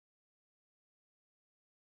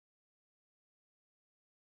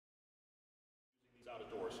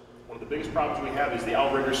One of the biggest problems we have is the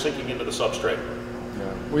outrigger sinking into the substrate.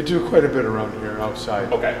 Yeah, we do quite a bit around here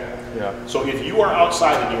outside. Okay. Yeah. So if you are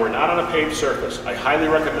outside and you are not on a paved surface, I highly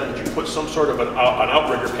recommend that you put some sort of an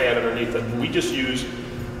outrigger pad underneath it.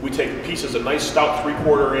 We take pieces of nice stout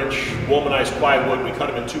 3/4 inch womanized plywood, we cut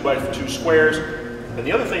them in 2x2 squares. And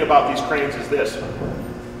the other thing about these cranes is this.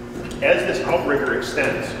 As this outrigger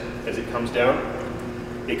extends, as it comes down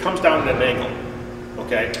at an angle,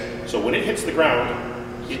 okay? So when it hits the ground,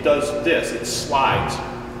 it does this, it slides,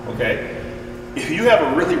 okay? If you have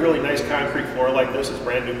a really, really nice concrete floor like this, it's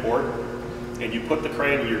brand new poured, and you put the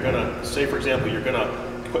crane, you're gonna, say for example, you're gonna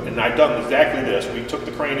put, and I've done exactly this, we took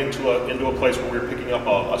the crane into a place where we were picking up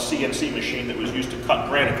a CNC machine that was used to cut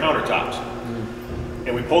granite countertops.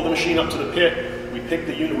 And we pulled the machine up to the pit, we picked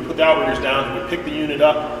the unit, we put the outriggers down, we picked the unit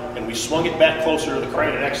up, and we swung it back closer to the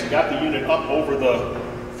crane and actually got the unit up over the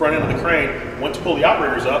front end of the crane, went to pull the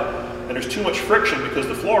outriggers up, and there's too much friction because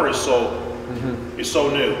the floor is so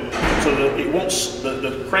new. So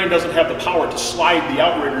the crane doesn't have the power to slide the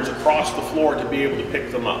outriggers across the floor to be able to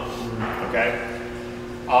pick them up, okay?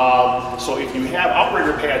 So if you have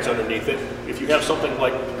outrigger pads underneath it, if you have something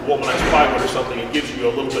like womanized plywood or something, it gives you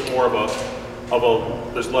a little bit more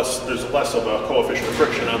there's less of a coefficient of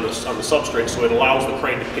friction on the substrate, so it allows the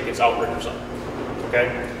crane to pick its outriggers up,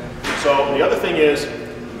 okay? So the other thing is,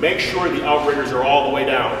 make sure the outriggers are all the way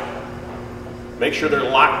down. Make sure they're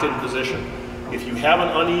locked in position. If you have an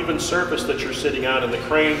uneven surface that you're sitting on and the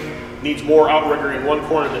crane needs more outrigger in one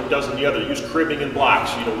corner than it does in the other, use cribbing and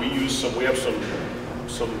blocks. You know, we have some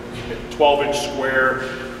 12-inch square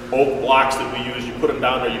oak blocks that we use. You put them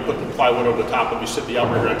down there, you put the plywood over the top, and you sit the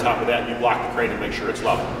outrigger on top of that, and you block the crane and make sure it's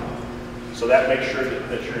level. So that makes sure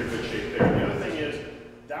that you're